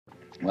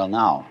Well,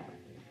 now,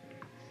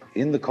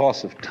 in the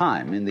course of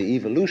time, in the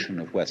evolution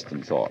of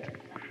Western thought,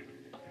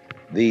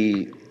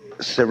 the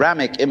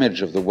ceramic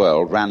image of the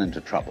world ran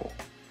into trouble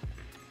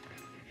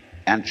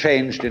and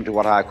changed into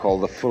what I call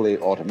the fully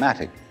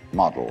automatic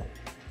model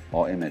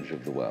or image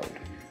of the world.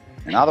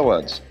 In other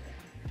words,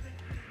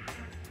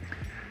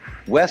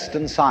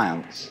 Western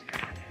science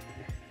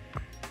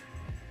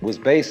was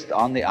based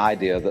on the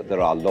idea that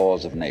there are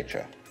laws of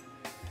nature.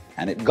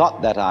 And it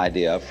got that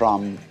idea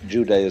from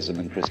Judaism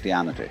and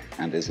Christianity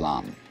and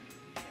Islam.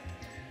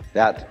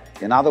 That,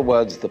 in other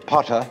words, the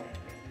potter,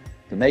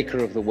 the maker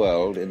of the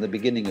world, in the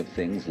beginning of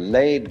things,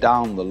 laid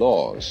down the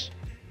laws.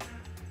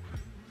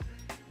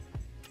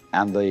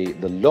 And the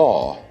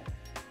law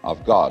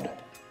of God,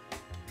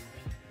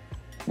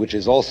 which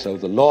is also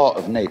the law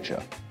of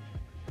nature,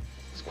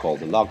 is called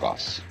the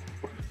Logos.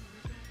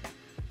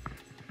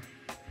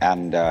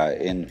 And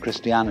in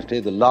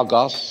Christianity, the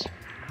Logos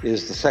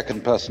is the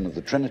second person of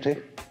the Trinity,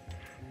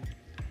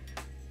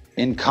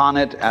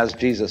 incarnate as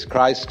Jesus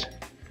Christ,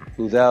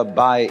 who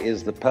thereby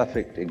is the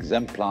perfect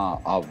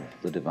exemplar of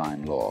the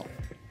divine law.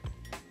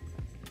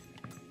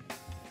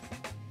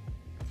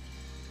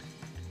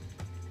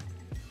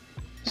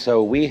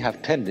 So we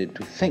have tended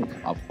to think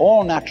of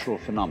all natural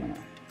phenomena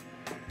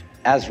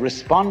as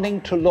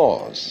responding to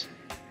laws,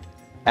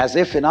 as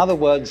if, in other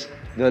words,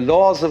 the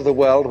laws of the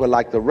world were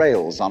like the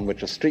rails on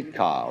which a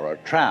streetcar or a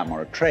tram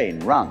or a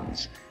train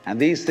runs. And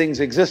these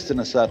things exist in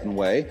a certain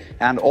way,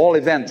 and all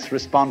events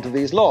respond to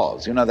these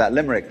laws. You know that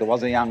limerick, there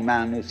was a young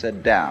man who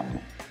said,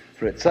 "Damn,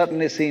 for it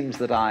certainly seems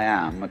that I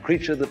am a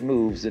creature that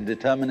moves in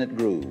determinate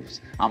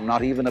grooves. I'm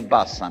not even a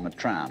bus, I'm a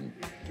tram."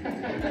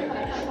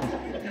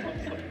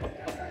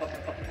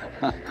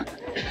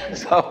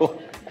 So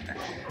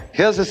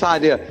here's this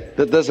idea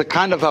that there's a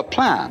kind of a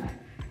plan,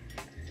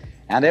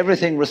 and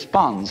everything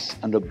responds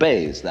and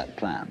obeys that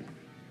plan.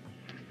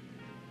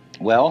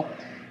 Well,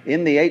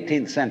 in the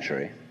 18th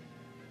century,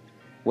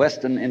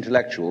 Western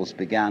intellectuals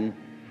began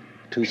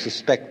to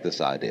suspect this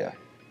idea.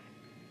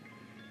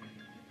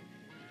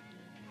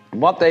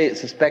 And what they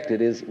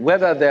suspected is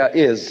whether there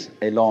is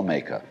a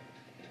lawmaker,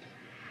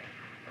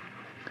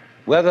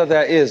 whether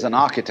there is an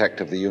architect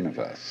of the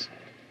universe.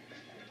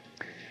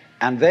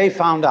 And they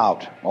found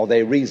out, or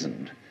they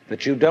reasoned,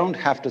 that you don't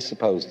have to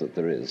suppose that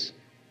there is.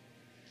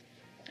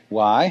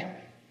 Why?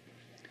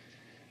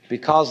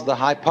 Because the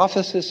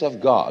hypothesis of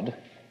God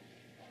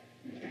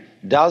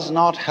does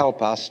not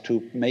help us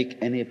to make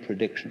any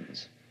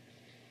predictions.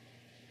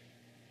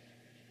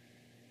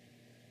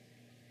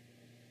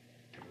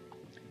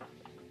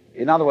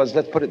 In other words,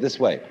 let's put it this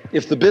way.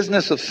 If the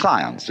business of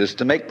science is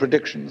to make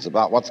predictions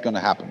about what's going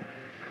to happen,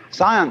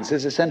 science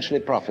is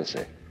essentially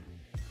prophecy.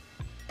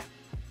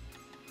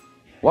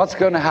 What's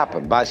going to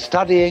happen? By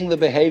studying the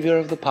behavior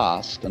of the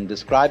past and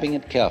describing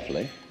it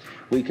carefully,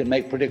 we can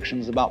make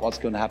predictions about what's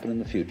going to happen in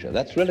the future.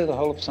 That's really the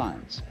whole of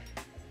science.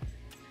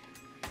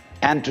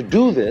 And to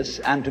do this,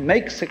 and to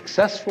make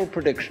successful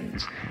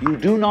predictions, you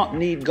do not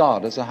need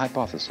God as a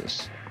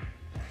hypothesis,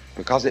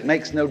 because it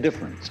makes no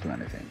difference to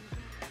anything.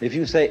 If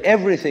you say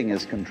everything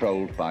is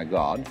controlled by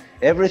God,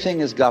 everything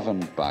is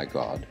governed by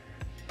God,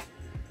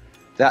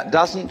 that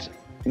doesn't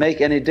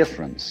make any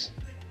difference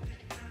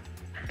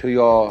to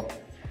your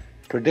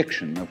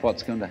prediction of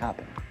what's going to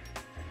happen.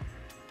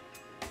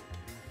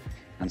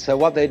 And so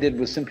what they did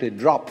was simply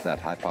drop that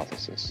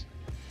hypothesis.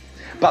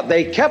 But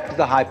they kept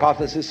the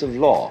hypothesis of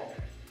law.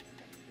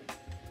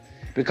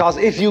 Because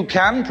if you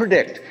can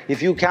predict,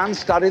 if you can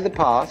study the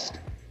past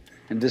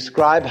and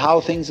describe how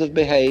things have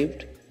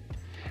behaved,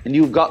 and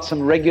you've got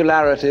some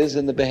regularities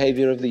in the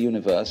behavior of the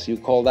universe, you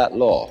call that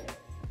law.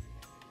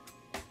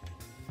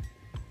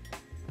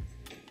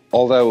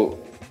 Although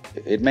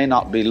it may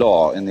not be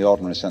law in the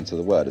ordinary sense of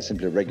the word, it's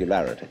simply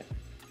regularity.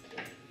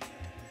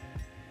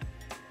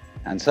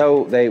 And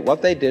so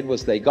what they did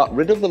was they got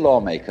rid of the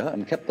lawmaker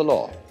and kept the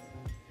law.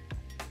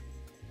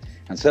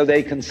 And so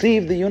they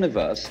conceived the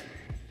universe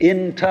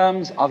in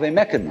terms of a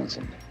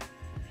mechanism.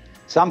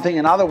 Something,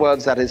 in other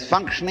words, that is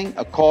functioning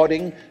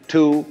according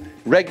to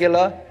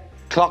regular,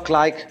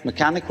 clock-like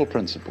mechanical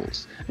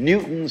principles.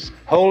 Newton's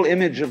whole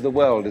image of the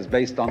world is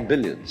based on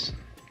billiards.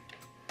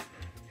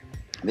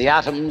 The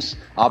atoms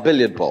are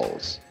billiard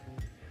balls,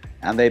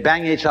 and they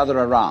bang each other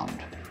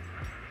around.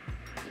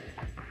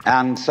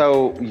 And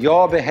so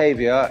your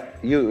behavior,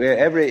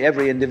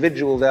 every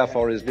individual,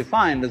 therefore, is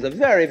defined as a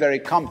very, very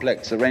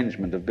complex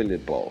arrangement of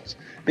billiard balls,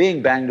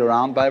 being banged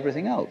around by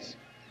everything else.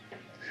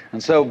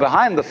 And so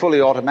behind the fully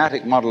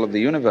automatic model of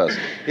the universe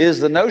is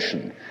the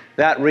notion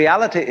that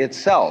reality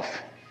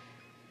itself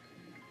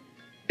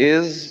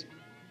is,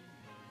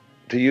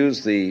 to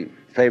use the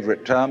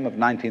favorite term of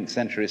 19th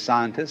century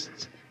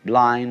scientists,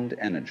 blind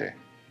energy.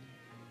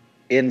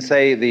 In,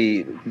 say,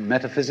 the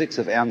metaphysics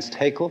of Ernst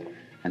Haeckel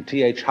and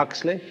T.H.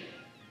 Huxley,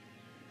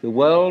 the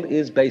world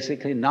is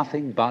basically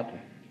nothing but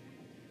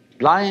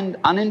blind,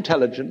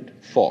 unintelligent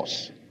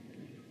force.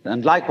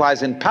 And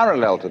likewise, in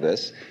parallel to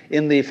this,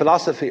 in the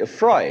philosophy of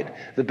Freud,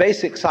 the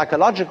basic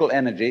psychological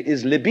energy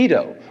is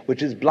libido,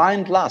 which is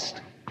blind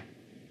lust.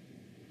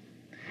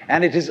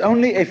 And it is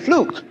only a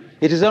fluke.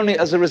 It is only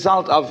as a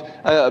result of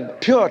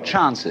pure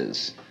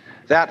chances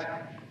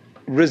that,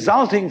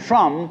 resulting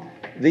from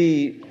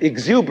the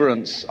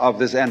exuberance of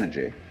this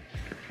energy,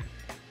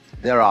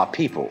 there are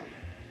people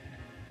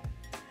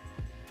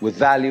with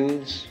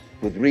values,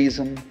 with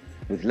reason,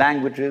 with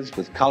languages,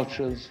 with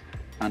cultures,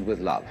 and with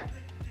love.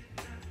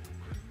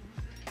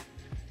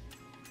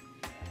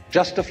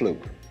 Just a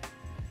fluke.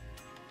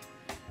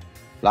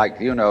 Like,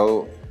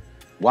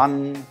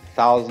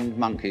 1,000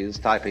 monkeys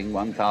typing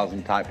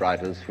 1,000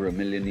 typewriters for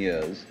 1,000,000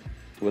 years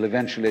will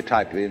eventually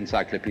type the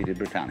Encyclopedia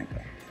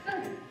Britannica.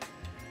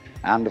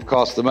 And, of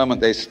course, the moment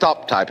they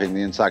stop typing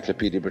the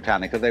Encyclopedia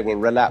Britannica, they will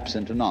relapse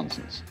into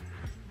nonsense.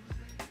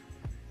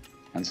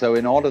 And so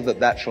in order that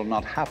that shall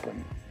not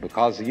happen,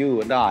 because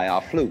you and I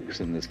are flukes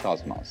in this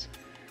cosmos,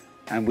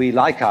 and we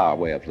like our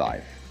way of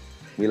life,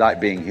 we like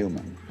being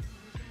human,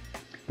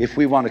 if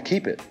we want to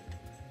keep it,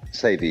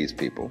 say these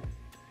people,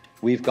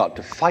 we've got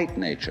to fight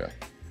nature,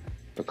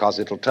 because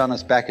it'll turn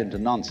us back into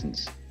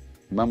nonsense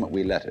the moment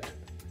we let it.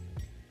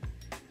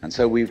 And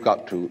so we've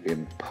got to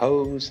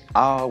impose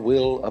our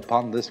will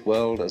upon this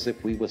world as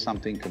if we were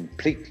something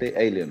completely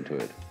alien to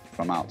it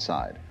from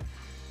outside.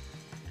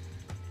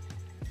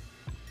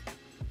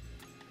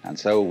 And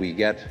so we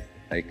get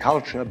a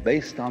culture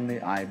based on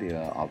the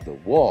idea of the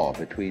war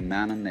between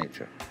man and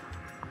nature.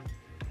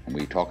 And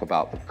we talk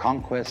about the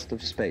conquest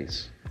of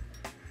space,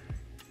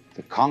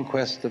 the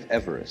conquest of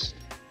Everest.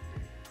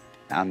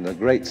 And the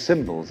great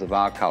symbols of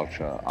our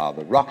culture are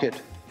the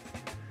rocket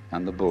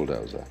and the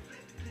bulldozer.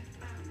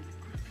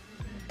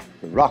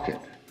 The rocket,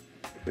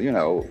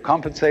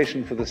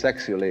 compensation for the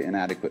sexually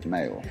inadequate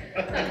male.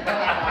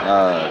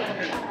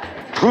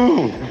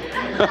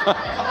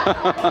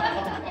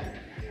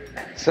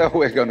 So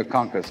we're going to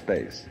conquer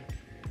space.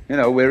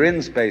 We're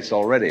in space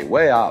already,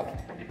 way out.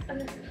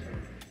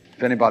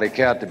 If anybody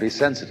cared to be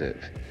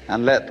sensitive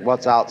and let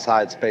what's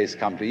outside space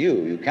come to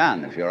you, you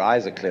can, if your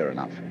eyes are clear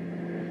enough.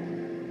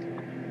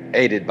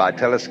 Aided by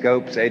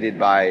telescopes, aided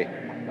by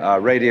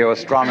radio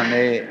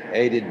astronomy,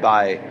 aided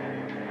by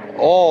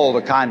all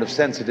the kind of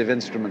sensitive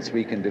instruments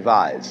we can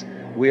devise.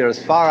 We are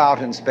as far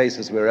out in space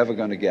as we're ever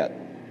going to get.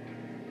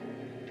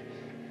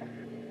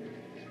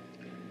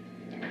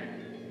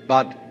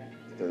 But,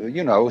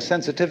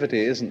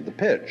 sensitivity isn't the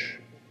pitch.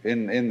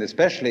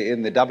 Especially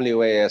in the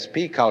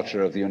WASP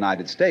culture of the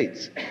United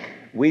States,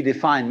 we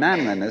define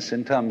manliness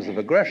in terms of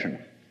aggression.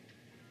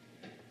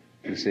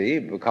 You see,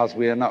 because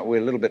we're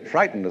a little bit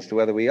frightened as to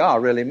whether we are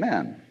really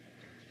men.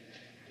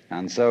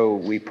 And so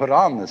we put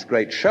on this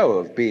great show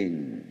of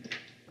being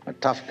a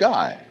tough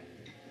guy.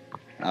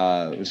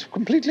 It was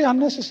completely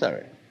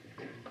unnecessary.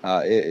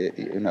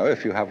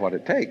 If you have what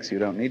it takes, you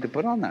don't need to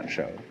put on that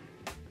show.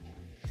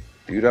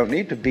 You don't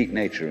need to beat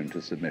nature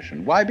into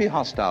submission. Why be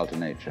hostile to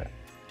nature?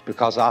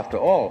 Because after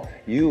all,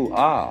 you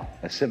are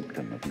a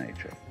symptom of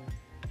nature.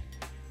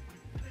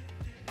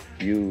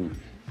 You,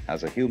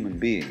 as a human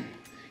being,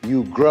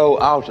 you grow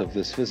out of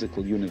this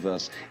physical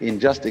universe in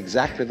just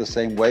exactly the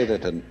same way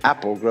that an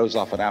apple grows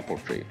off an apple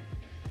tree.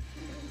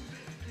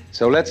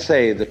 So let's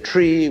say the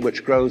tree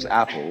which grows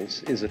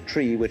apples is a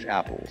tree which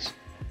apples,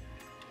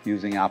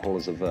 using apple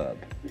as a verb.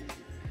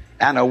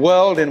 And a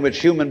world in which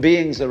human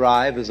beings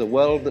arrive is a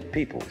world that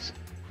peoples.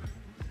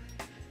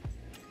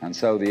 And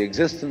so the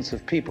existence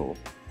of people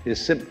is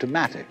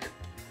symptomatic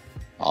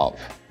of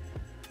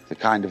the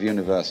kind of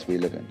universe we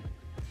live in.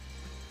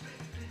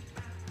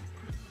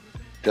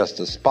 Just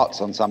as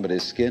spots on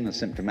somebody's skin are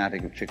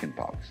symptomatic of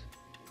chickenpox.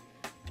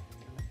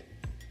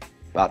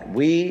 But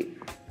we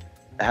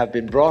have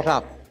been brought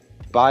up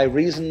by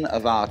reason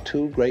of our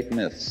two great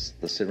myths,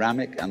 the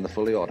ceramic and the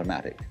fully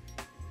automatic,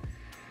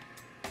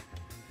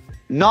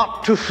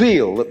 not to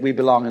feel that we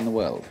belong in the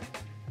world.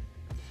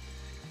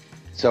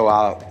 So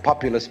our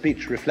popular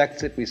speech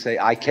reflects it. We say,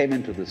 I came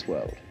into this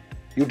world.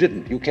 You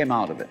didn't. You came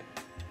out of it.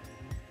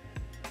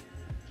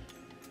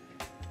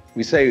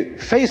 We say,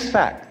 face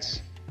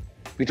facts.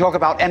 We talk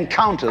about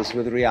encounters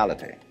with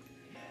reality,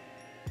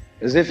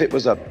 as if it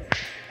was a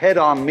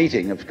head-on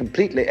meeting of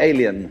completely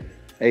alien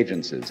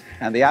agencies,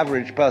 and the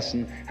average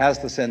person has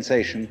the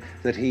sensation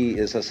that he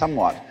is a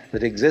somewhat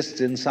that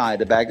exists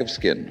inside a bag of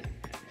skin,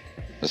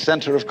 the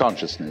center of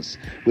consciousness,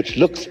 which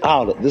looks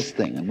out at this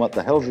thing, and what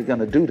the hell's it going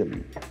to do to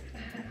me?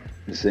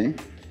 You see?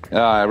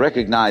 I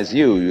recognize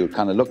you. You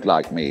kind of look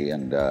like me,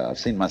 and I've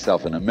seen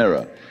myself in a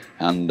mirror,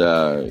 and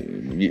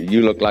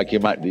you look like you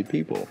might be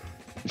people.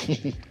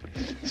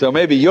 So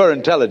maybe you're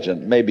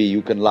intelligent, maybe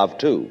you can love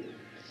too,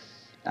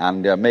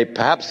 and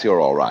perhaps you're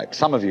all right.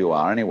 Some of you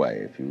are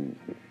anyway. If you've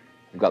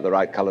got the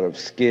right color of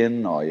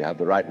skin, or you have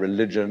the right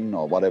religion,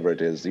 or whatever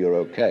it is, you're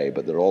okay.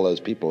 But there are all those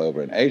people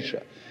over in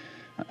Asia,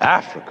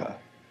 Africa,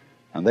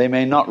 and they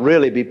may not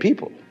really be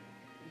people.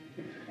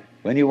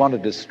 When you want to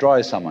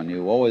destroy someone,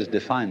 you always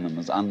define them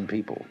as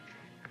unpeople,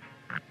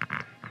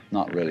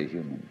 not really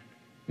human.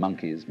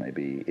 Monkeys may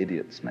be,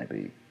 idiots may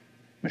be,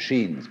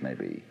 machines may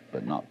be,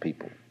 but not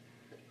people.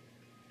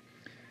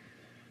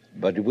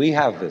 But we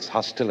have this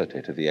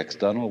hostility to the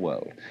external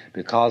world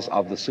because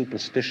of the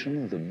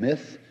superstition, the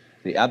myth,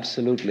 the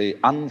absolutely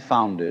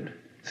unfounded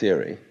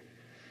theory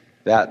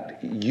that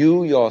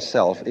you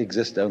yourself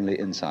exist only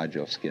inside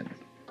your skin.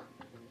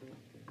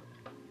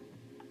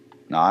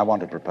 Now, I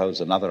want to propose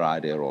another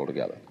idea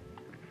altogether.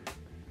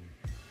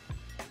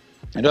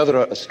 You know, there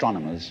are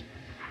astronomers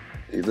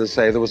that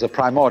say there was a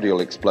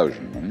primordial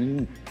explosion,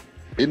 an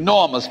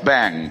enormous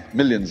bang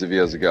millions of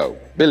years ago,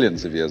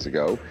 billions of years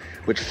ago,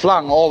 which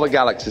flung all the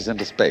galaxies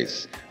into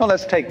space. Well,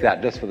 let's take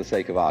that just for the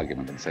sake of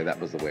argument and say that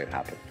was the way it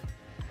happened.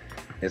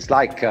 It's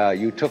like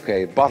you took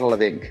a bottle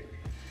of ink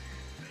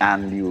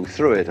and you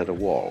threw it at a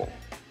wall.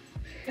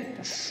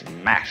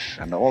 Smash,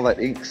 and all that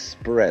ink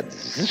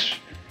spreads.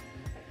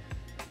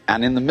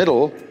 And in the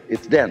middle,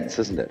 it's dense,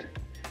 isn't it?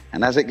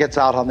 And as it gets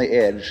out on the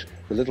edge,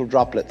 the little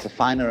droplets are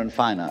finer and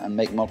finer and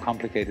make more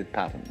complicated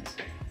patterns.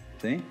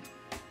 See?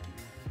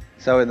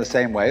 So in the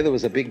same way, there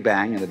was a big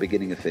bang in the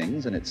beginning of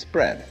things, and it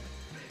spread.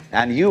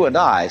 And you and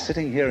I,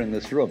 sitting here in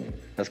this room,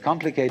 as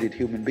complicated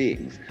human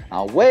beings,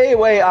 are way,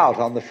 way out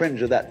on the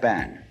fringe of that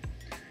bang.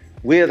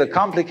 We're the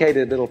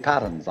complicated little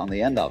patterns on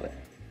the end of it.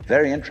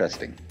 Very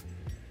interesting.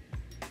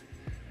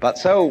 But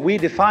so we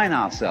define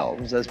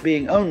ourselves as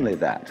being only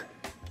that.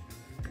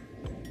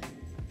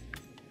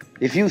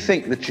 If you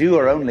think that you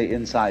are only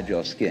inside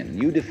your skin,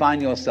 you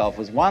define yourself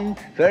as one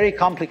very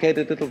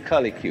complicated little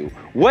curlicue,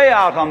 way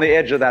out on the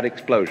edge of that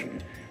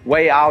explosion,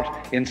 way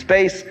out in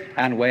space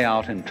and way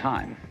out in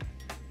time.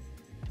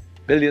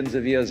 Billions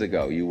of years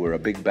ago, you were a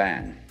big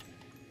bang.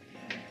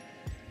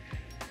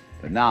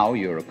 But now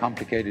you're a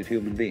complicated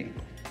human being.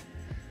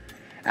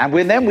 And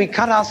then we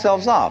cut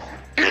ourselves off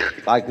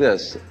like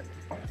this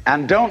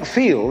and don't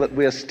feel that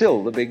we're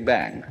still the Big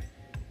Bang.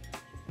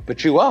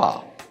 But you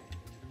are.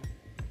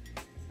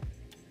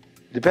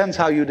 Depends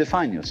how you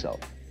define yourself.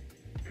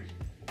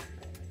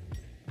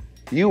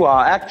 You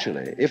are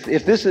actually,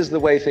 if this is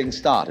the way things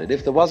started,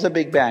 if there was a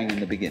Big Bang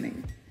in the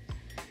beginning,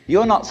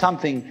 you're not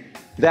something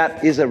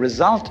that is a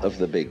result of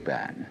the Big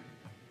Bang.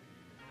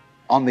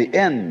 On the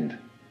end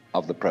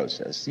of the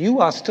process, you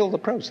are still the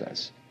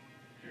process.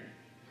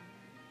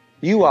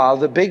 You are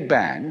the Big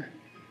Bang,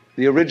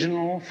 the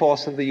original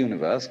force of the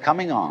universe,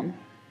 coming on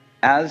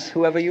as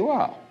whoever you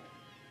are.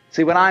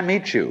 See, when I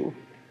meet you,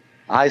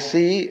 I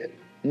see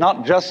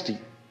not just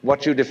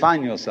what you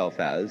define yourself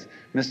as,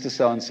 Mr.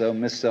 So-and-so,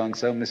 Miss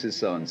So-and-so, Mrs.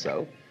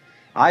 So-and-so.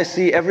 I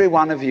see every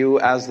one of you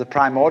as the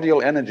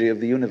primordial energy of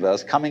the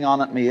universe coming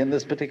on at me in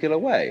this particular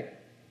way.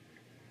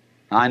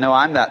 I know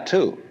I'm that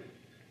too.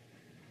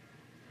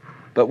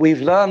 But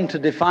we've learned to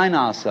define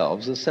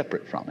ourselves as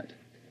separate from it.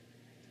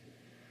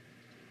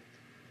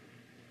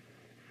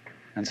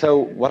 And so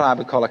what I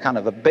would call a kind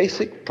of a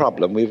basic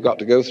problem we've got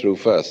to go through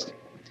first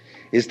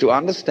is to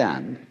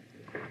understand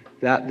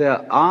that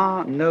there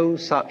are no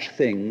such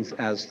things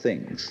as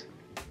things.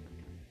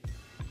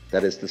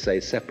 That is to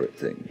say, separate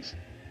things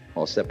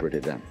or separate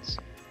events.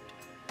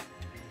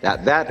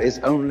 That is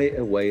only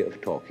a way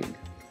of talking.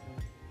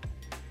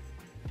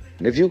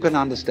 And if you can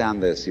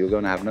understand this, you're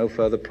going to have no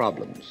further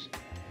problems.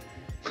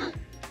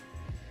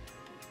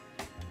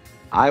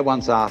 I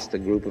once asked a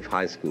group of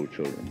high school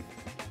children,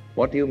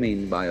 what do you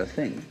mean by a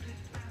thing?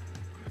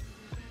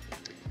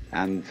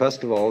 And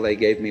first of all, they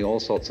gave me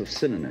all sorts of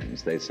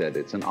synonyms. They said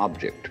it's an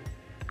object,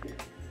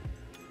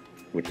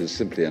 which is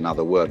simply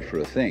another word for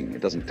a thing.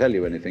 It doesn't tell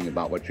you anything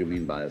about what you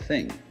mean by a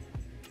thing.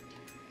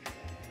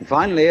 And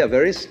finally, a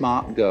very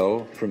smart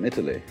girl from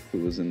Italy who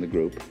was in the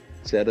group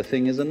said a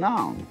thing is a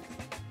noun.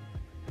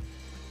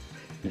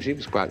 And she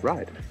was quite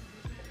right.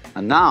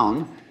 A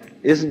noun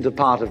isn't a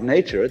part of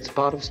nature, it's a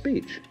part of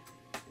speech.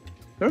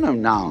 There are no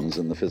nouns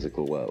in the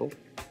physical world.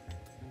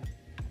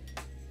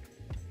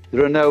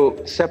 There are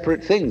no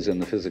separate things in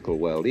the physical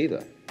world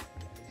either.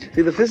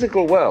 See, the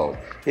physical world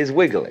is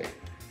wiggly.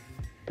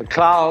 The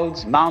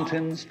clouds,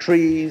 mountains,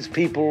 trees,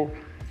 people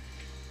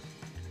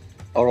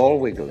are all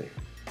wiggly.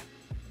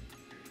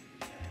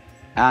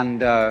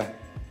 And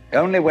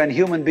only when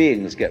human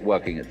beings get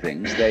working at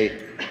things, they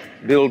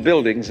build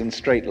buildings in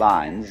straight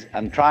lines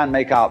and try and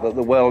make out that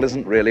the world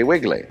isn't really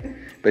wiggly.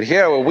 But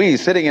here are we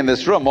sitting in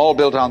this room all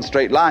built on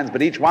straight lines,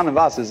 but each one of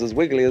us is as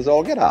wiggly as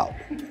all get out.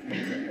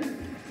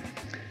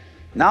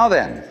 Now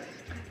then,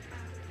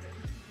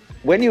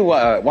 when you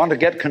want to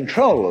get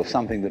control of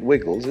something that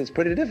wiggles, it's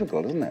pretty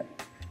difficult, isn't it?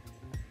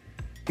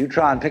 You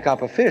try and pick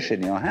up a fish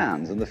in your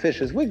hands, and the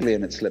fish is wiggly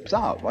and it slips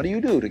out. What do you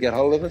do to get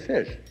hold of a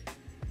fish?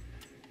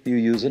 You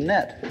use a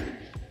net.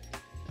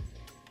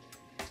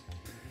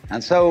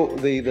 And so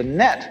the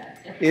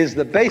net is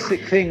the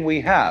basic thing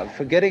we have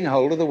for getting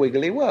hold of the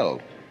wiggly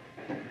world.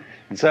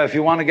 And so if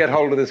you want to get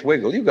hold of this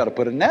wiggle, you've got to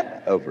put a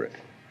net over it.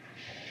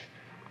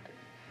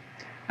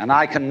 And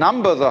I can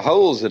number the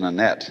holes in a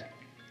net.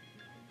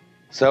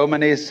 So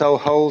many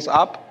holes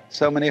up,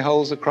 so many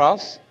holes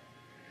across.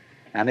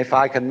 And if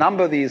I can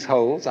number these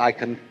holes, I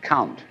can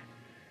count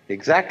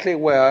exactly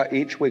where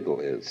each wiggle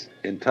is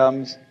in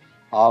terms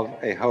of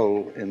a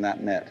hole in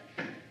that net.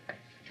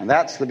 And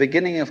that's the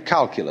beginning of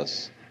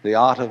calculus, the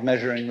art of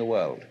measuring the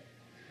world.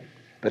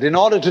 But in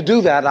order to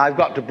do that, I've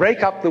got to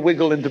break up the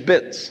wiggle into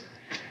bits.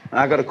 And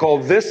I've got to call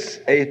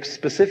this a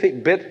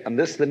specific bit, and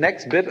this the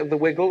next bit of the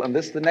wiggle, and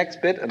this the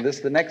next bit, and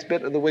this the next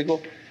bit of the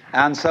wiggle.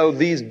 And so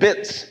these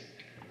bits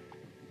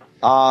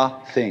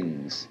are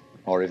things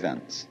or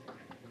events.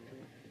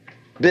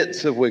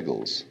 Bits of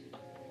wiggles,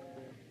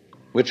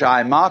 which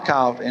I mark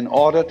out in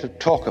order to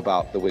talk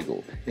about the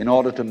wiggle, in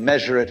order to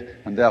measure it,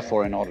 and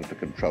therefore in order to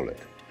control it.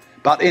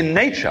 But in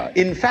nature,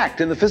 in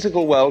fact, in the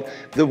physical world,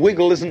 the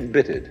wiggle isn't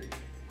bitted.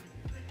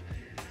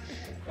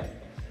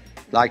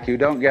 Like you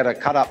don't get a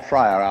cut-up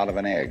fryer out of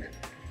an egg.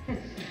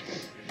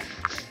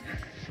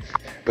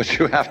 But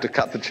you have to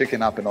cut the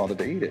chicken up in order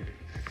to eat it.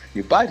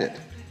 You bite it.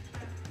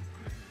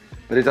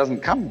 But it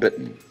doesn't come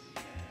bitten.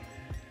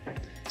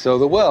 So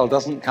the world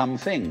doesn't come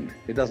thinged.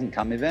 It doesn't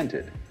come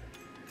evented.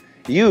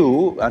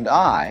 You and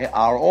I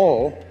are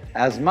all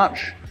as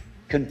much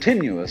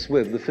continuous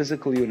with the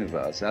physical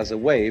universe as a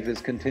wave is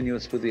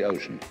continuous with the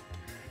ocean.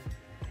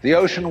 The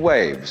ocean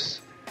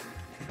waves,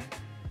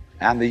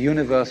 and the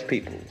universe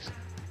peoples.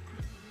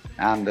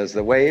 And as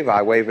the wave,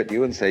 I wave at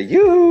you and say,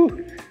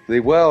 you!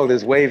 The world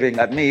is waving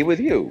at me with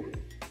you.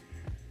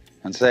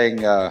 And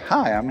saying,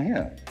 hi, I'm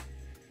here.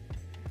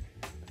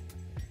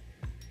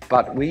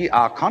 But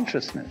our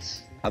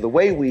consciousness, the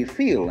way we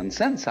feel and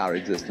sense our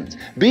existence,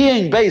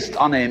 being based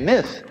on a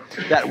myth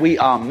that we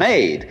are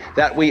made,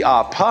 that we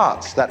are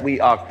parts, that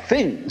we are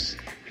things,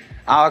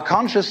 our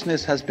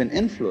consciousness has been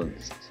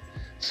influenced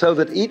so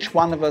that each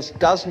one of us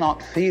does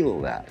not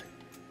feel that.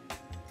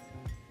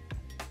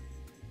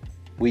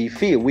 We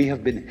feel we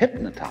have been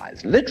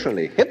hypnotized,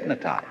 literally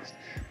hypnotized,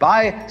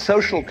 by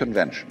social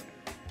convention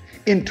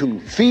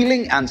into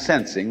feeling and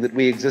sensing that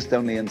we exist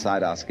only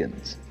inside our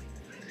skins,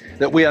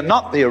 that we are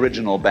not the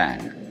original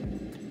bang,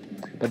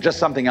 but just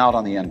something out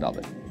on the end of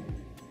it.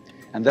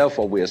 And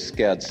therefore we are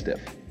scared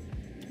stiff.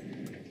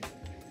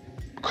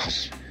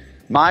 Because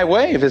my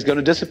wave is going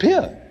to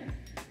disappear.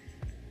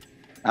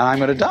 And I'm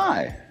going to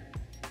die.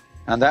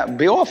 And that would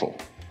be awful.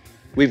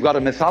 We've got a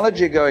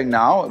mythology going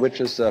now,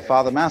 which, as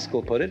Father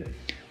Maskell put it,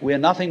 we're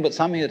nothing but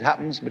something that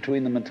happens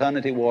between the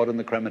maternity ward and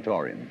the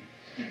crematorium.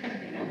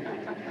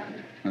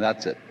 And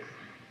that's it.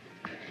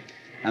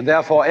 And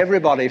therefore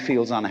everybody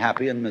feels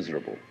unhappy and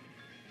miserable.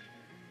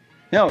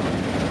 You know,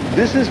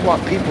 this is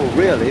what people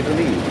really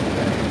believe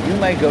today. You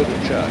may go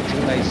to church,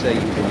 you may say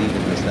you believe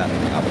in this, that,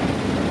 and the other,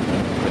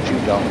 but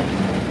you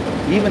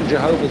don't. Even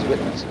Jehovah's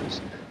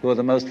Witnesses, who are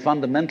the most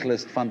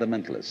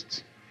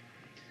fundamentalists,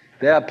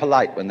 they're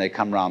polite when they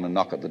come round and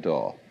knock at the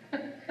door.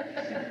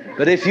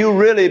 But if you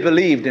really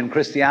believed in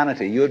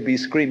Christianity, you'd be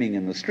screaming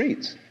in the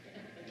streets.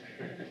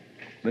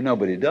 But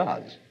nobody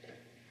does.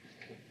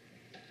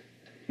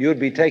 You'd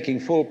be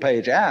taking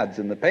full-page ads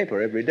in the paper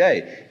every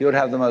day. You'd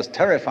have the most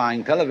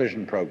terrifying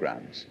television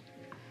programs.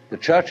 The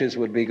churches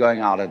would be going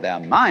out of their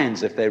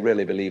minds if they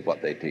really believe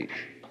what they teach.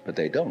 But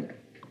they don't.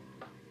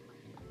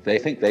 They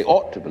think they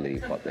ought to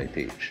believe what they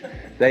teach.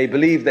 They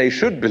believe they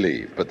should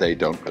believe, but they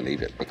don't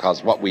believe it,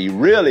 because what we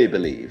really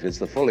believe is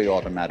the fully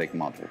automatic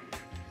model.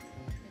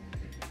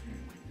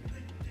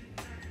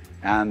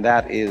 And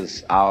that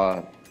is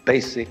our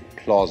basic,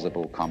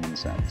 plausible common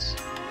sense.